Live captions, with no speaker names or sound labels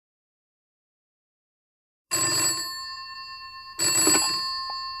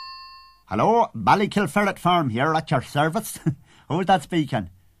Hello, Ballykilferret Farm here at your service. Who's that speaking?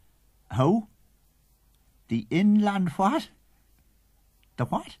 Who? The inland what? The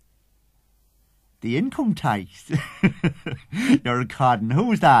what? The income tax. You're codding.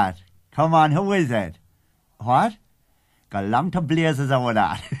 Who's that? Come on, who is it? What? Got long to blazes over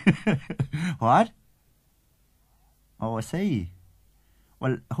that. What? Oh, I see.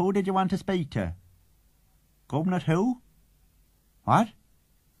 Well, who did you want to speak to? Governor who? What?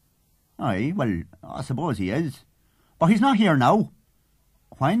 Aye, well, I suppose he is. But he's not here now.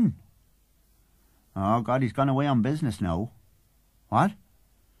 When? Oh, God, he's gone away on business now. What?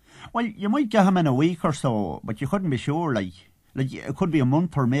 Well, you might get him in a week or so, but you couldn't be sure, like it could be a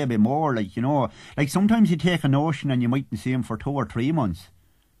month or maybe more, like, you know. Like, sometimes you take a notion and you mightn't see him for 2 or 3 months.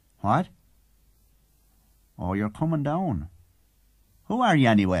 What? Oh, you're coming down. Who are you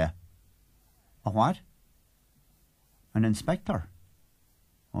anyway? A what? An inspector?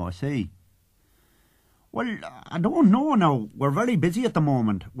 Oh, I see. Well, I don't know now. We're very busy at the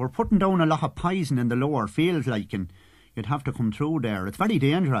moment. We're putting down a lot of poison in the lower fields, like, and you'd have to come through there. It's very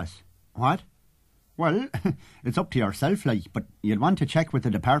dangerous. What? Well, it's up to yourself, like, but you'd want to check with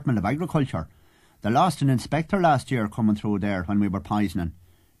the Department of Agriculture. They lost an inspector last year coming through there when we were poisoning.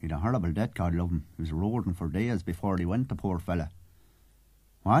 He'd a horrible death, God love him. He was roaring for days before he went, the poor fella.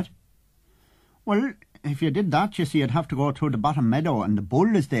 What? Well, if you did that, you see, you'd have to go through the bottom meadow, and the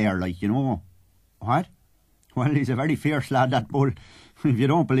bull is there, like, you know. What? Well, he's a very fierce lad, that bull. If you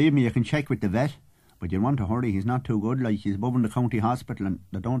don't believe me, you can check with the vet. But you'll want to hurry, he's not too good, like, he's above in the county hospital, and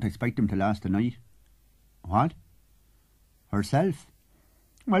they don't expect him to last the night. What? Herself?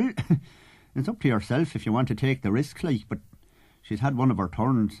 Well, it's up to yourself if you want to take the risk, like, but she's had one of her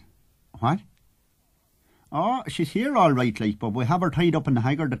turns. What? Oh, she's here all right, like, but we have her tied up in the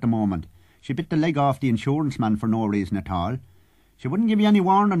haggard at the moment. She bit the leg off the insurance man for no reason at all. She wouldn't give you any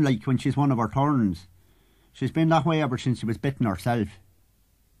warning, like, when she's one of her turns. She's been that way ever since she was bitten herself.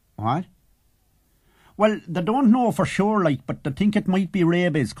 What? Well, they don't know for sure, like, but they think it might be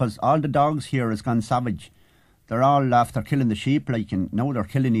rabies, 'cause all the dogs here has gone savage. They're all after killing the sheep, like, and now they're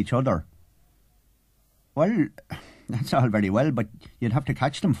killing each other. Well, that's all very well, but you'd have to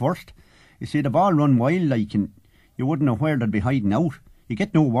catch them first. You see, they've all run wild, like, and you wouldn't know where they'd be hiding out. You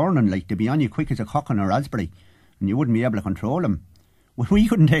get no warning, like, they'd be on you quick as a cock on a raspberry, and you wouldn't be able to control them. We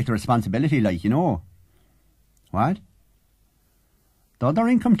couldn't take the responsibility, like, you know. What? The other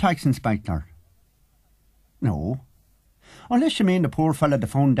income tax inspector? No. Unless you mean the poor fella they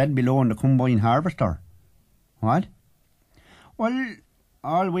found dead below in the combine harvester. What? Well,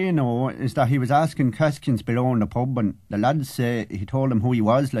 all we know is that he was asking questions below in the pub, and the lads say he told them who he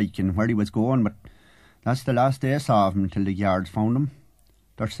was, like, and where he was going, but that's the last they saw of him till the guards found him.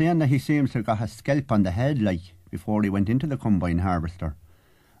 They're saying that he seems to have got a scalp on the head, like, before he went into the combine harvester.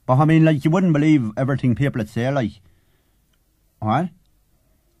 But I mean, like, you wouldn't believe everything people would say, like. What?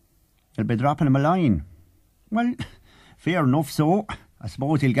 They'll be dropping him a line. Well, fair enough, so I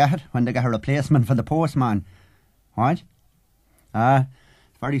suppose he'll get it when they get a replacement for the postman. What?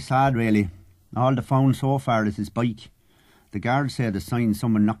 It's very sad, really. All they found so far is his bike. The guards say the sign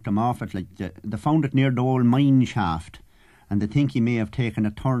someone knocked him off it, like, they found it near the old mine shaft, and they think he may have taken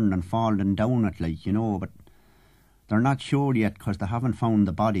a turn and fallen down it, like, you know, but they're not sure yet, 'cause they haven't found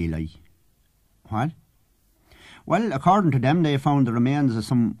the body, like. What? Well, according to them, they found the remains of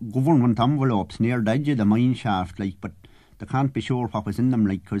some government envelopes near the edge of the mine shaft, like, but they can't be sure what was in them,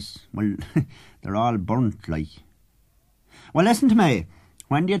 like, 'cause, well, they're all burnt, like. Well, listen to me.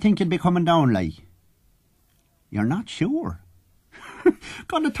 When do you think you'll be coming down, like? You're not sure?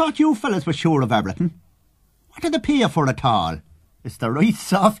 God, I thought you fellas were sure of everything. What do they pay you for at all? It's the right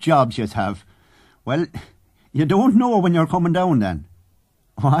soft jobs you have. Well, you don't know when you're coming down, then.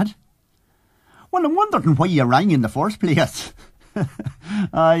 What? Well, I'm wondering why you rang in the first place.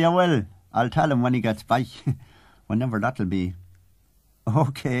 Yeah, well, I'll tell him when he gets back. Whenever that'll be.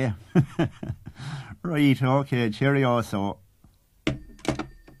 Okay. Right, okay, cheerio, so.